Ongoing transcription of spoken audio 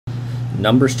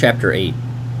Numbers chapter 8.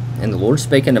 And the Lord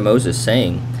spake unto Moses,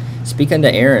 saying, Speak unto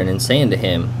Aaron, and say unto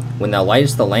him, When thou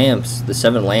lightest the lamps, the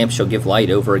 7 lamps shall give light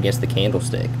over against the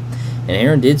candlestick. And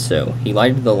Aaron did so. He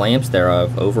lighted the lamps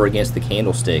thereof over against the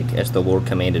candlestick, as the Lord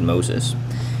commanded Moses.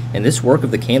 And this work of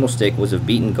the candlestick was of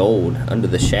beaten gold. Under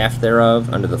the shaft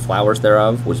thereof, under the flowers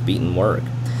thereof, was beaten work.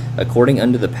 According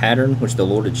unto the pattern which the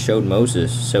Lord had showed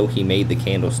Moses, so he made the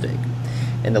candlestick.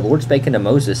 And the Lord spake unto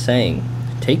Moses, saying,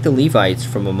 Take the Levites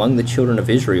from among the children of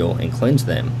Israel, and cleanse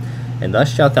them. And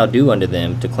thus shalt thou do unto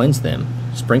them to cleanse them.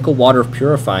 Sprinkle water of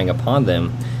purifying upon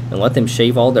them, and let them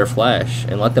shave all their flesh,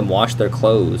 and let them wash their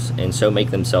clothes, and so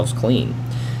make themselves clean.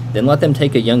 Then let them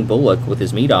take a young bullock with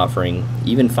his meat offering,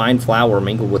 even fine flour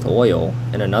mingled with oil,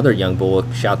 and another young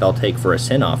bullock shalt thou take for a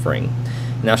sin offering.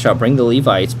 And thou shalt bring the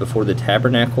Levites before the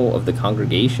tabernacle of the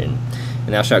congregation,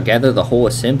 and thou shalt gather the whole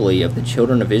assembly of the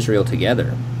children of Israel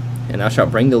together. And thou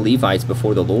shalt bring the Levites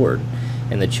before the Lord,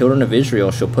 and the children of Israel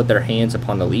shall put their hands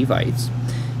upon the Levites.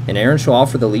 And Aaron shall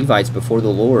offer the Levites before the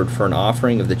Lord for an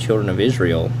offering of the children of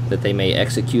Israel, that they may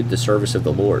execute the service of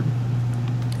the Lord.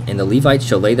 And the Levites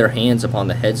shall lay their hands upon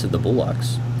the heads of the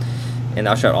bullocks. And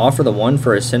thou shalt offer the one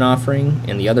for a sin offering,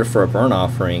 and the other for a burnt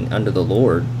offering unto the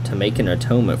Lord, to make an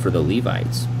atonement for the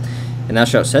Levites. And thou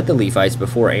shalt set the Levites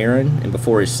before Aaron and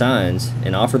before his sons,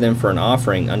 and offer them for an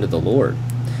offering unto the Lord.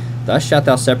 Thus shalt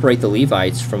thou separate the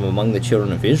Levites from among the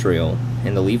children of Israel,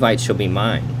 and the Levites shall be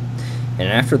mine. And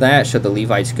after that shall the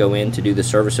Levites go in to do the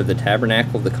service of the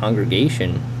tabernacle of the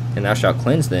congregation, and thou shalt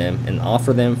cleanse them, and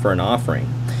offer them for an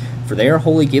offering. For they are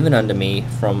wholly given unto me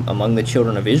from among the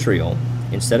children of Israel.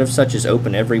 Instead of such as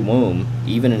open every womb,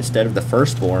 even instead of the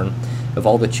firstborn of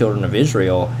all the children of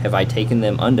Israel, have I taken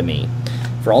them unto me.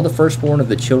 For all the firstborn of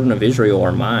the children of Israel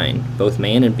are mine, both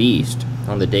man and beast.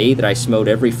 On the day that I smote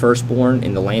every firstborn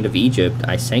in the land of Egypt,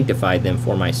 I sanctified them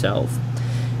for myself.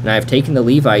 And I have taken the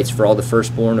Levites for all the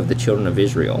firstborn of the children of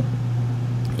Israel.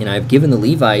 And I have given the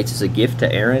Levites as a gift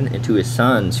to Aaron and to his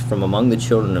sons from among the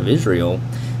children of Israel,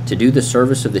 to do the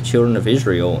service of the children of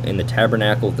Israel in the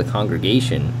tabernacle of the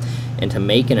congregation, and to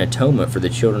make an atonement for the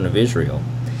children of Israel,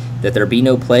 that there be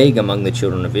no plague among the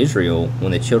children of Israel,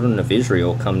 when the children of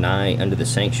Israel come nigh unto the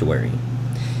sanctuary.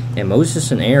 And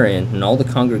Moses and Aaron and all the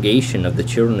congregation of the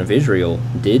children of Israel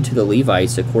did to the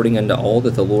Levites according unto all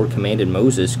that the Lord commanded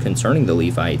Moses concerning the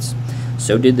Levites,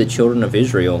 so did the children of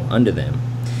Israel unto them.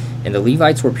 And the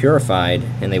Levites were purified,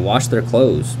 and they washed their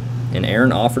clothes. And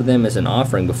Aaron offered them as an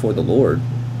offering before the Lord,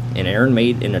 and Aaron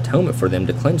made an atonement for them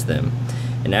to cleanse them.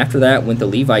 And after that went the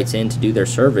Levites in to do their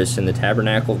service in the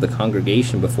tabernacle of the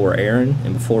congregation before Aaron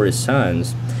and before his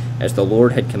sons, as the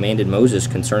Lord had commanded Moses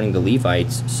concerning the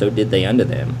Levites, so did they unto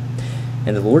them.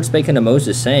 And the Lord spake unto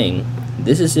Moses, saying,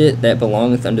 This is it that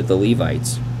belongeth unto the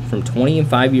Levites. From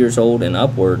 25 years old and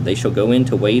upward they shall go in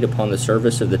to wait upon the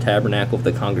service of the tabernacle of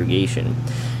the congregation.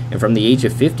 And from the age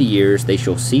of 50 years they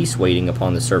shall cease waiting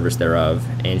upon the service thereof,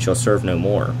 and shall serve no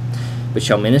more, but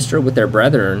shall minister with their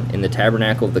brethren in the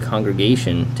tabernacle of the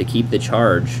congregation to keep the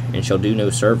charge, and shall do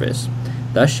no service.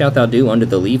 Thus shalt thou do unto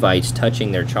the Levites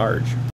touching their charge.